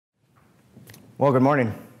Well, good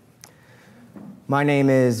morning. My name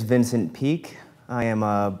is Vincent Peak. I am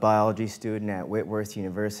a biology student at Whitworth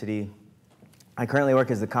University. I currently work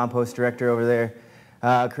as the compost director over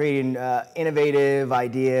there, creating innovative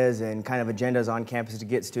ideas and kind of agendas on campus to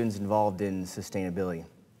get students involved in sustainability.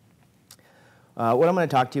 What I'm going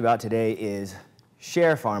to talk to you about today is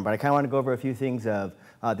Share.Farm, but I kind of want to go over a few things of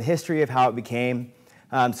the history of how it became,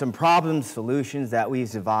 some problems, solutions that we've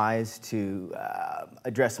devised to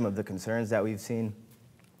address some of the concerns that we've seen,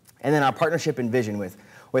 and then our partnership and vision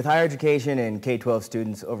with higher education and K-12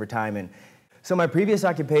 students over time. And so my previous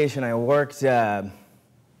occupation, I worked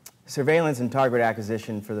surveillance and target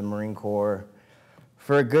acquisition for the Marine Corps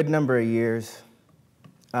for a good number of years.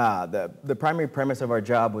 The primary premise of our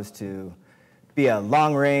job was to be a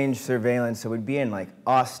long-range surveillance, so we'd be in like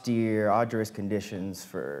austere, arduous conditions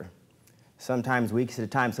for sometimes weeks at a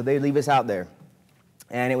time. So they'd leave us out there.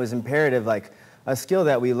 And it was imperative, like a skill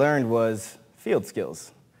that we learned was field skills.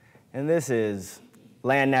 And this is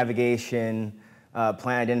land navigation, plant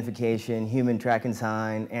identification, human track and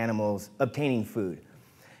sign, animals, obtaining food.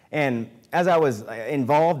 And as I was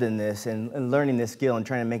involved in this and learning this skill and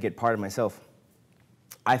trying to make it part of myself,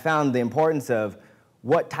 I found the importance of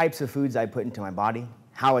what types of foods I put into my body,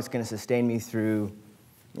 how it's going to sustain me through,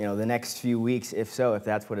 the next few weeks, if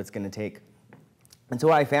that's what it's going to take. And so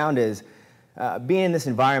what I found is being in this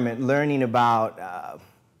environment, learning about,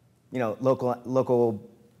 local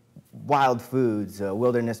wild foods,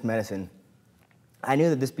 wilderness medicine, I knew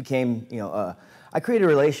that this became, I created a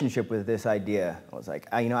relationship with this idea. I was like,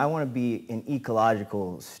 I want to be an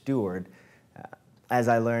ecological steward as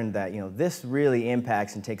I learned that, this really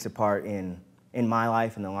impacts and takes a part in my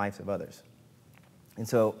life and the lives of others. And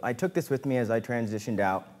so I took this with me as I transitioned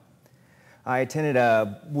out. I attended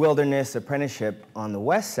a wilderness apprenticeship on the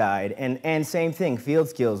west side, and same thing, field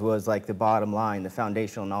skills was like the bottom line, the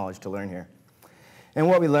foundational knowledge to learn here. And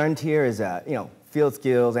what we learned here is, field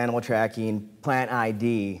skills, animal tracking, plant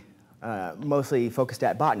ID, mostly focused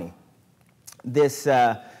at botany. This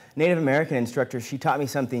Native American instructor, she taught me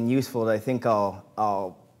something useful that I think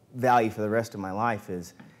I'll value for the rest of my life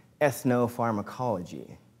is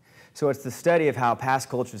ethnopharmacology. So it's the study of how past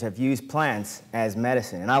cultures have used plants as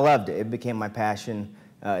medicine, and I loved it. It became my passion.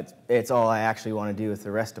 It's all I actually want to do with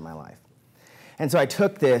the rest of my life. And so I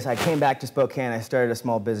took this, I came back to Spokane, I started a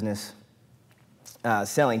small business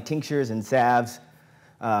selling tinctures and salves,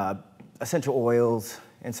 essential oils,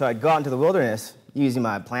 and so I'd go out into the wilderness using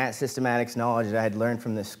my plant systematics knowledge that I had learned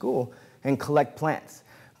from this school and collect plants,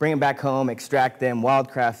 bring them back home, extract them,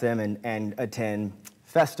 wildcraft them, and attend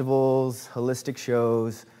festivals, holistic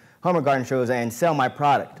shows, home and garden shows, and sell my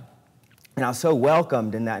product. And I was so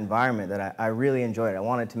welcomed in that environment that I really enjoyed it. I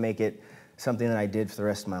wanted to make it something that I did for the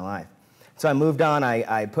rest of my life. So I moved on.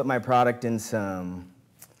 I put my product in some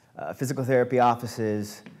physical therapy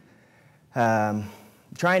offices, trying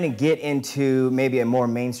to get into maybe a more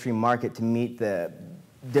mainstream market to meet the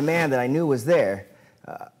demand that I knew was there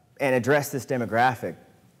and address this demographic.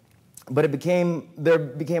 But there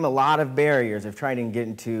became a lot of barriers of trying to get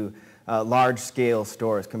into large-scale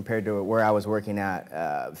stores compared to where I was working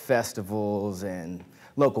at, festivals and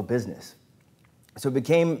local business. So it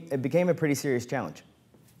became a pretty serious challenge.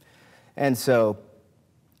 And so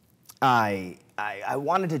I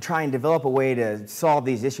wanted to try and develop a way to solve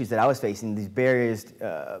these issues that I was facing, these barriers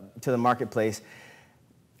to the marketplace.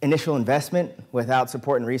 Initial investment without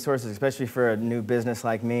support and resources, especially for a new business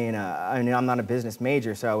like me. And I'm not a business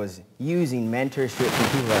major, so I was using mentorship from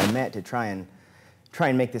people that I met to try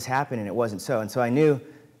and make this happen, and it wasn't so. And so I knew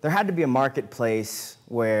there had to be a marketplace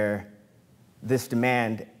where this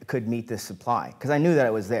demand could meet this supply, because I knew that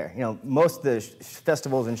it was there. Most of the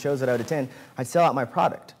festivals and shows that I would attend, I'd sell out my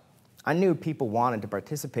product. I knew people wanted to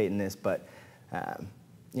participate in this, but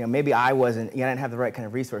maybe I didn't have the right kind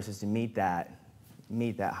of resources to meet that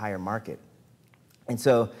higher market. And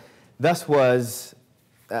so thus was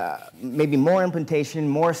maybe more implementation,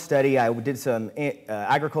 more study. I did some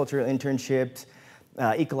agricultural internships,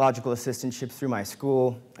 ecological assistantships through my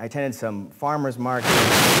school. I attended some farmers markets.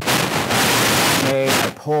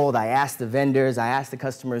 I polled, I asked the vendors, I asked the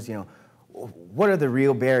customers, what are the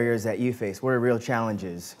real barriers that you face? What are real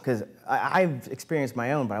challenges? Because I've experienced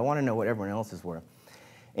my own, but I want to know what everyone else's were.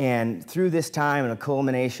 And through this time and a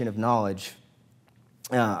culmination of knowledge,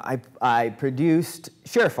 I produced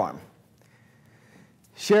Share.Farm.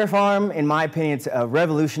 Share.Farm, in my opinion, it's a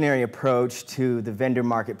revolutionary approach to the vendor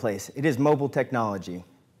marketplace. It is mobile technology.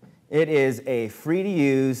 It is a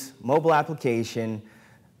free-to-use mobile application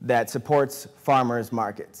that supports farmers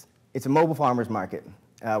markets. It's a mobile farmers market.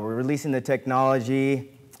 We're releasing the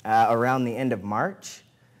technology around the end of March.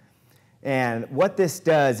 And what this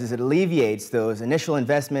does is it alleviates those initial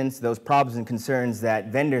investments, those problems and concerns that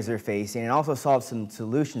vendors are facing, and also solves some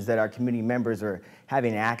solutions that our community members are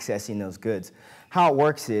having accessing those goods. How it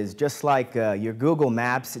works is, just like your Google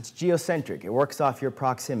Maps, it's geocentric. It works off your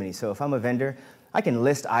proximity. So if I'm a vendor, I can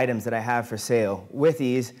list items that I have for sale with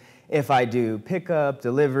ease. If I do pickup,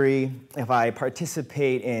 delivery, if I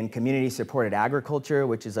participate in community-supported agriculture,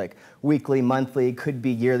 which is like weekly, monthly, could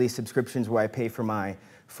be yearly subscriptions where I pay for my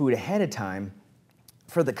food ahead of time.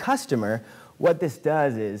 For the customer, what this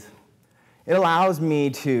does is it allows me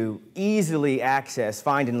to easily access,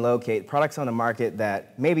 find, and locate products on the market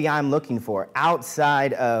that maybe I'm looking for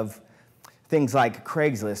outside of things like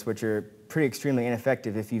Craigslist, which are pretty extremely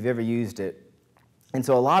ineffective if you've ever used it. And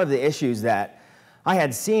so a lot of the issues that I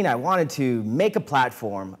had seen, I wanted to make a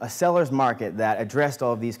platform, a seller's market that addressed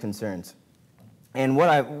all of these concerns. And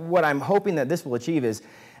what I'm hoping that this will achieve is,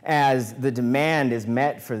 as the demand is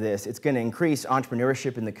met for this, it's going to increase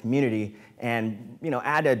entrepreneurship in the community and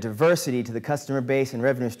add a diversity to the customer base and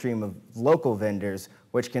revenue stream of local vendors,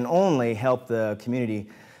 which can only help the community,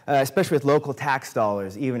 especially with local tax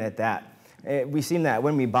dollars, even at that. We've seen that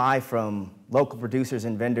when we buy from local producers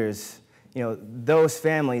and vendors, those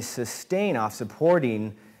families sustain off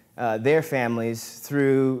supporting their families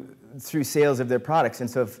through sales of their products. And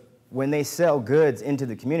so when they sell goods into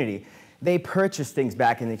the community, they purchase things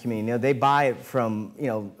back in the community. They buy it from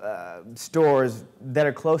stores that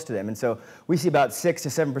are close to them. And so we see about 6 to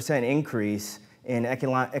 7% increase in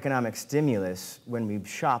economic stimulus when we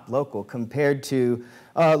shop local compared to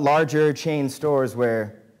larger chain stores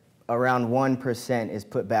where around 1% is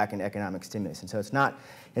put back in economic stimulus. And so it's not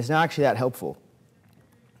actually that helpful.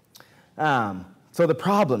 So the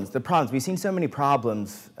problems, we've seen so many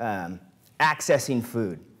problems accessing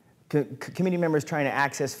food. Community members trying to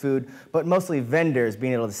access food, but mostly vendors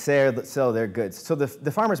being able to sell their goods. So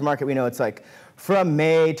the farmer's market, we know it's like from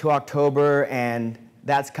May to October, and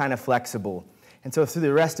that's kind of flexible. And so through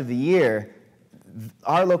the rest of the year,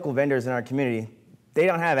 our local vendors in our community, they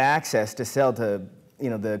don't have access to sell to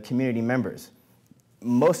the community members.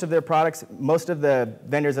 Most of their products, most of the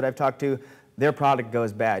vendors that I've talked to, their product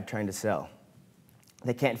goes bad trying to sell.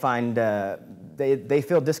 They can't find, they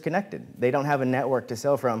feel disconnected. They don't have a network to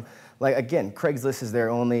sell from. Like, again, Craigslist is their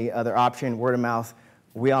only other option. Word of mouth,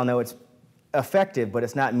 we all know it's effective, but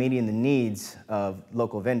it's not meeting the needs of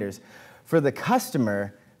local vendors. For the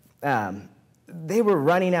customer, they were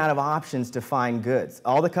running out of options to find goods.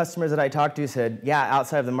 All the customers that I talked to said, yeah,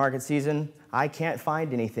 outside of the market season, I can't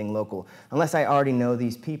find anything local unless I already know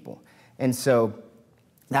these people. And so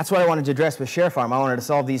that's what I wanted to address with Share.Farm. I wanted to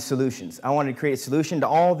solve these solutions. I wanted to create a solution to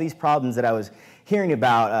all these problems that I was hearing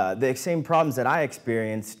about, the same problems that I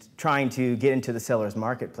experienced trying to get into the seller's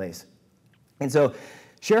marketplace. And so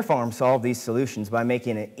Share.Farm solved these solutions by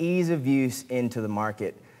making it ease of use into the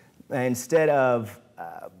market. Instead of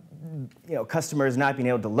customers not being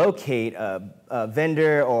able to locate a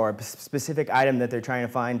vendor or a specific item that they're trying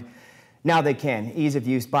to find, now they can. Ease of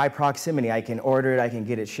use by proximity. I can order it, I can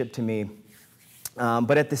get it shipped to me.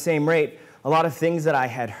 But at the same rate, a lot of things that I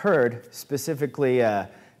had heard, specifically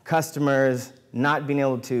customers not being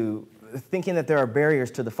able to, thinking that there are barriers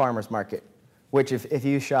to the farmer's market, which if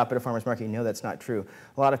you shop at a farmer's market, you know that's not true.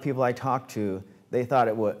 A lot of people I talked to, they thought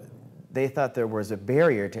there was a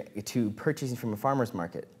barrier to purchasing from a farmer's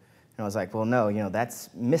market. And I was like, well, no,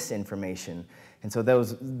 that's misinformation. And so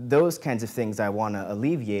those kinds of things I want to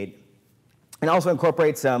alleviate, and also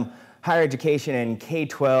incorporate some higher education and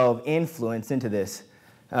K-12 influence into this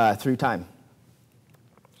through time.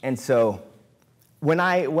 And so when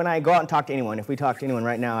I go out and talk to anyone, if we talk to anyone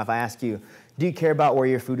right now, if I ask you, do you care about where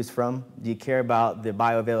your food is from? Do you care about the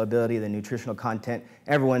bioavailability, the nutritional content?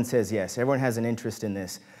 Everyone says yes. Everyone has an interest in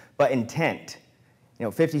this. But intent,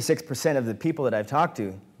 56% of the people that I've talked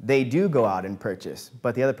to, they do go out and purchase.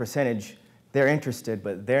 But the other percentage, they're interested,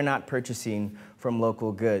 but they're not purchasing from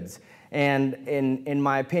local goods. And in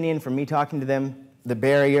my opinion, from me talking to them,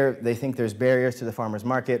 they think there's barriers to the farmer's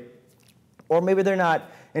market, or maybe they're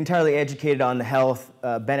not entirely educated on the health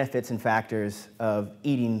benefits and factors of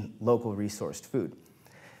eating local resourced food.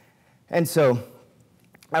 And so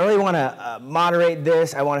I really want to moderate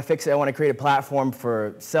this. I want to fix it. I want to create a platform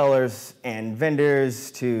for sellers and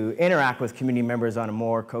vendors to interact with community members on a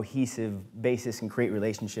more cohesive basis and create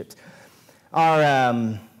relationships.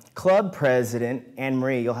 Our club president, Anne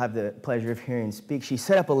Marie, you'll have the pleasure of hearing speak. She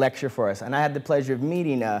set up a lecture for us, and I had the pleasure of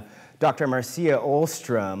meeting Dr. Marcia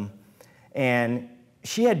Olstrom, and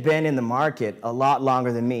she had been in the market a lot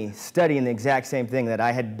longer than me, studying the exact same thing that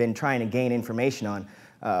I had been trying to gain information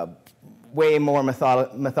on. Way more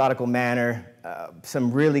methodical manner,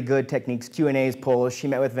 some really good techniques, Q&As, polls. She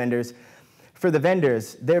met with vendors. For the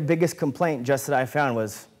vendors, their biggest complaint, just that I found,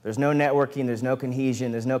 was there's no networking, there's no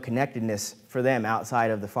cohesion, there's no connectedness for them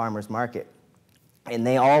outside of the farmer's market. And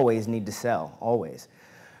they always need to sell, always.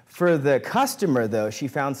 For the customer, though, she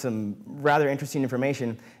found some rather interesting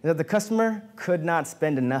information, that the customer could not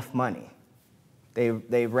spend enough money.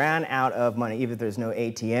 They ran out of money. Either there's no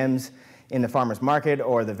ATMs in the farmer's market,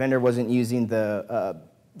 or the vendor wasn't using the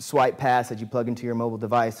swipe pass that you plug into your mobile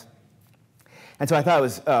device. And so I thought it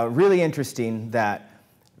was really interesting that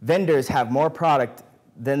vendors have more product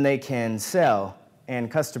than they can sell, and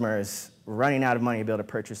customers running out of money to be able to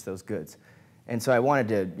purchase those goods. And so I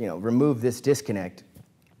wanted to, remove this disconnect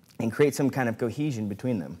and create some kind of cohesion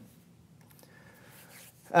between them.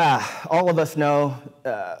 All of us know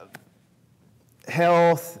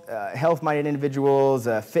health-minded individuals,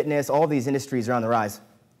 fitness, all these industries are on the rise.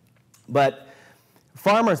 But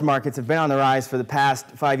farmers markets have been on the rise for the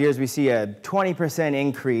past 5 years. We see a 20%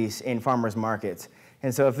 increase in farmers markets.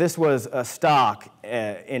 And so if this was a stock,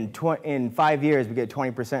 in 5 years we get a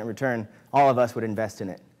 20% return, all of us would invest in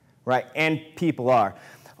it, right? And people are.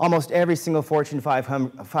 Almost every single Fortune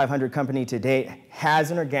 500 company to date has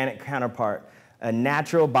an organic counterpart, a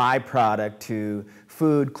natural byproduct to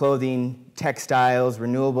food, clothing, textiles,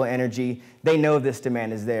 renewable energy. They know this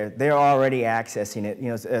demand is there. They're already accessing it.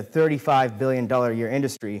 It's a $35 billion a year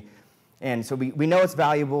industry. And so we know it's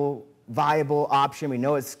viable option. We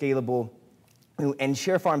know it's scalable. And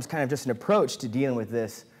Share.Farm is kind of just an approach to dealing with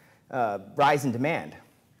this rise in demand.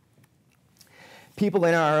 People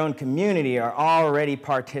in our own community are already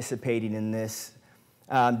participating in this.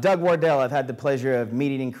 Doug Wardell, I've had the pleasure of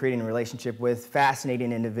meeting and creating a relationship with.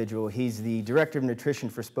 Fascinating individual. He's the director of nutrition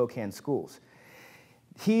for Spokane Schools.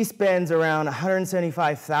 He spends around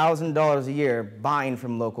 $175,000 a year buying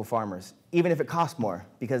from local farmers, even if it costs more,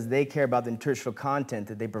 because they care about the nutritional content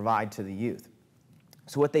that they provide to the youth.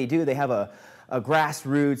 So what they do, they have a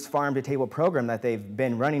grassroots farm-to-table program that they've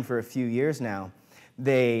been running for a few years now.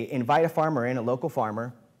 They invite a farmer in, a local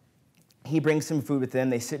farmer. He brings some food with them.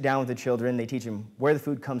 They sit down with the children. They teach them where the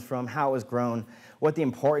food comes from, how it was grown, what the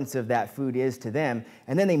importance of that food is to them,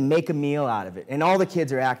 and then they make a meal out of it. And all the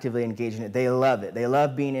kids are actively engaged in it. They love it. They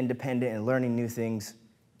love being independent and learning new things.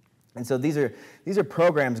 And so these are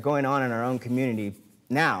programs going on in our own community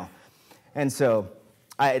now. And so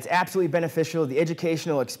it's absolutely beneficial. The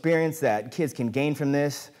educational experience that kids can gain from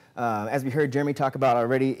this, as we heard Jeremy talk about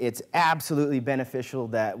already, it's absolutely beneficial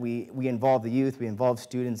that we involve the youth, we involve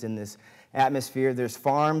students in this atmosphere. There's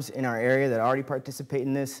farms in our area that already participate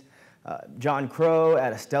in this. John Crow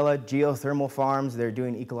at Estella Geothermal Farms, they're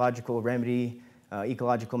doing ecological remedy,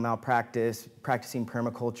 ecological malpractice, practicing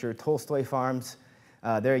permaculture. Tolstoy Farms,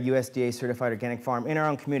 they're a USDA certified organic farm in our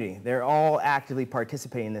own community. They're all actively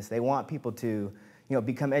participating in this. They want people to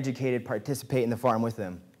become educated, participate in the farm with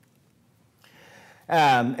them.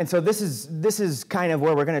 And so this is kind of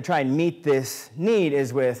where we're going to try and meet this need,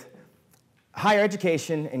 is with higher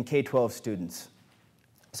education and K-12 students.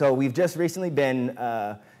 So we've just recently been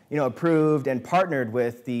approved and partnered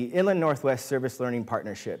with the Inland Northwest Service Learning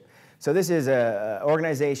Partnership. So this is an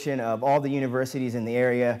organization of all the universities in the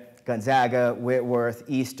area: Gonzaga, Whitworth,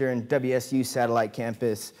 Eastern, WSU Satellite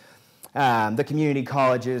Campus, the community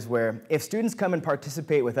colleges, where if students come and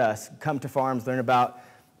participate with us, come to farms, learn about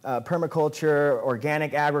permaculture,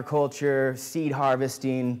 organic agriculture, seed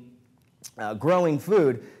harvesting, growing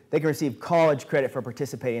food, they can receive college credit for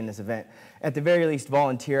participating in this event. At the very least,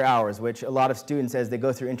 volunteer hours, which a lot of students, as they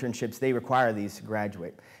go through internships, they require these to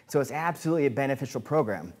graduate. So it's absolutely a beneficial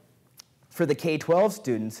program. For the K-12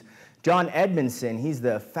 students, John Edmondson, he's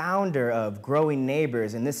the founder of Growing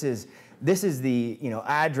Neighbors, and this is the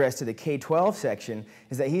address to the K-12 section,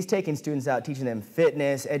 is that he's taking students out, teaching them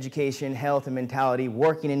fitness, education, health, and mentality,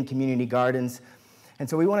 working in community gardens. And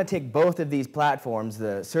so we want to take both of these platforms,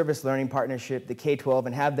 the Service Learning Partnership, the K-12,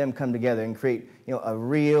 and have them come together and create a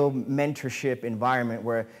real mentorship environment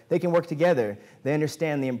where they can work together. They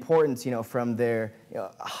understand the importance from their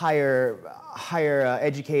higher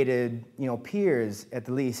educated peers, at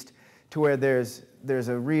the least, to where there's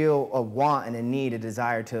a real want and a need, a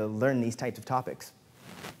desire to learn these types of topics.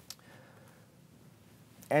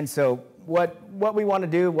 And so what we want to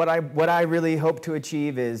do, what I really hope to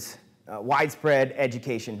achieve is widespread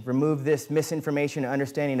education. Remove this misinformation and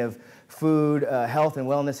understanding of food, health, and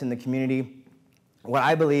wellness in the community. What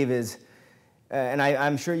I believe is, and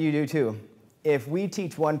I'm sure you do too, if we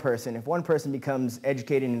teach one person, if one person becomes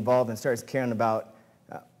educated and involved and starts caring about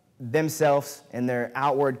themselves and their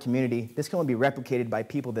outward community, this can only be replicated by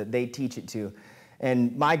people that they teach it to.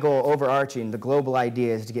 And my goal, overarching, the global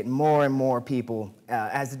idea, is to get more and more people,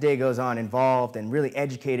 as the day goes on, involved and really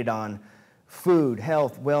educated on food,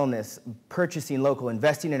 health, wellness, purchasing local,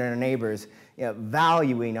 investing in our neighbors,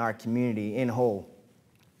 valuing our community in whole.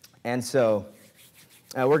 And so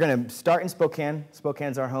we're going to start in Spokane.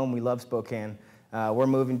 Spokane's our home. We love Spokane. We're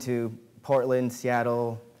moving to Portland,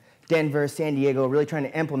 Seattle, Denver, San Diego, really trying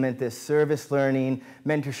to implement this service learning,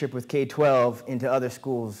 mentorship with K-12 into other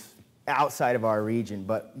schools outside of our region.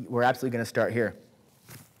 But we're absolutely going to start here.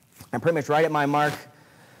 I'm pretty much right at my mark.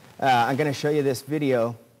 I'm going to show you this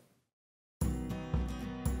video.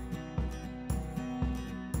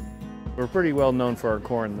 We're pretty well known for our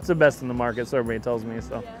corn. It's the best in the market, so everybody tells me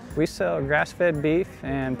so. We sell grass-fed beef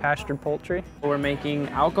and pastured poultry. We're making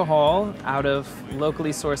alcohol out of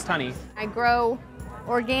locally sourced honey. I grow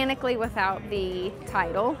organically without the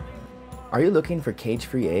title. Are you looking for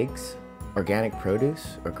cage-free eggs, organic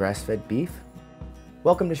produce, or grass-fed beef?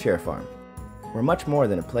 Welcome to Share.Farm. We're much more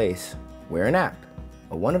than a place. We're an app,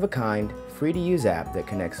 a one-of-a-kind, free-to-use app that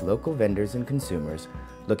connects local vendors and consumers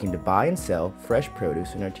looking to buy and sell fresh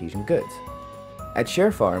produce and artisan goods. At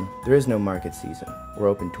Share.Farm, there is no market season. We're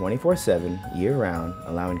open 24/7, year-round,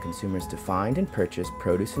 allowing consumers to find and purchase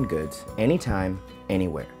produce and goods anytime,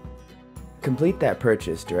 anywhere. Complete that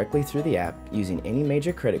purchase directly through the app using any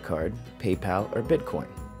major credit card, PayPal, or Bitcoin.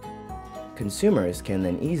 Consumers can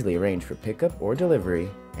then easily arrange for pickup or delivery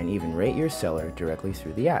and even rate your seller directly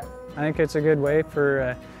through the app. I think it's a good way for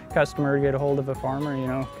a customer to get a hold of a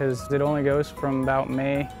farmer, because it only goes from about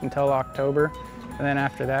May until October. And then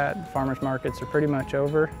after that, the farmers markets are pretty much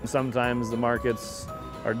over. Sometimes the markets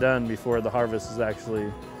are done before the harvest is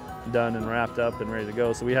actually done and wrapped up and ready to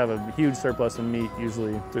go. So we have a huge surplus of meat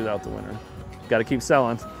usually throughout the winter. Got to keep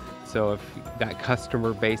selling. So if that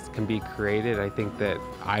customer base can be created, I think that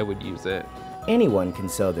I would use it. Anyone can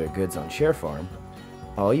sell their goods on Share.Farm.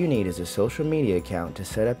 All you need is a social media account to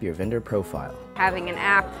set up your vendor profile. Having an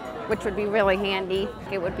app, which would be really handy.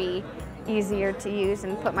 It would be easier to use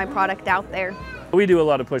and put my product out there. We do a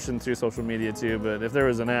lot of pushing through social media too, but if there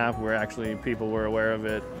was an app where actually people were aware of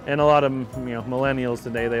it, and a lot of millennials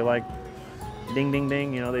today, they like ding, ding,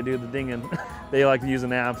 ding, they do the dinging. They like using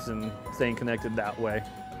apps and staying connected that way.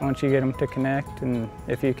 Once you get them to connect, and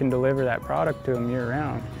if you can deliver that product to them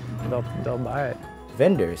year-round, they'll buy it.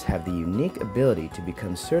 Vendors have the unique ability to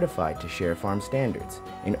become certified to Share.Farm standards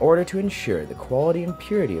in order to ensure the quality and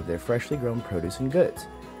purity of their freshly grown produce and goods.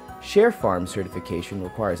 Share.Farm certification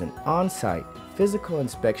requires an on-site physical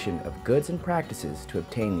inspection of goods and practices to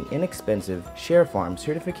obtain the inexpensive Share.Farm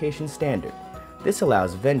certification standard. This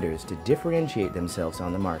allows vendors to differentiate themselves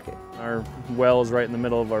on the market. Our well is right in the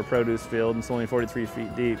middle of our produce field, and it's only 43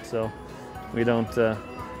 feet deep, so we don't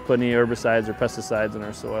put any herbicides or pesticides in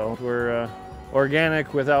our soil. We're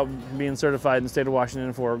organic without being certified in the state of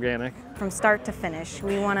Washington for organic. From start to finish,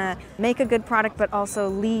 we want to make a good product but also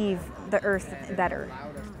leave the earth better.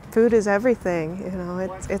 Food is everything,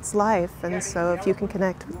 it's life, and so if you can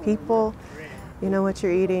connect with people, you know what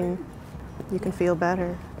you're eating, you can feel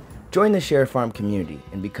better. Join the Share.Farm community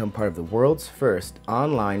and become part of the world's first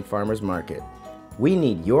online farmers market. We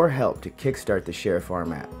need your help to kickstart the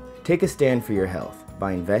Share.Farm app. Take a stand for your health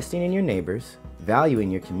by investing in your neighbors, valuing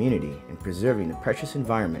your community, and preserving the precious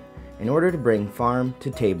environment in order to bring farm to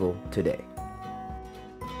table today.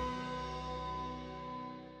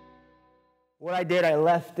 What I did, I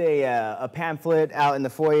left a pamphlet out in the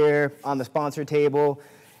foyer on the sponsor table.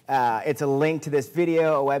 It's a link to this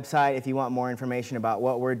video, a website, if you want more information about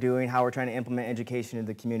what we're doing, how we're trying to implement education in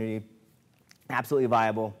the community. Absolutely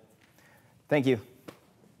viable. Thank you.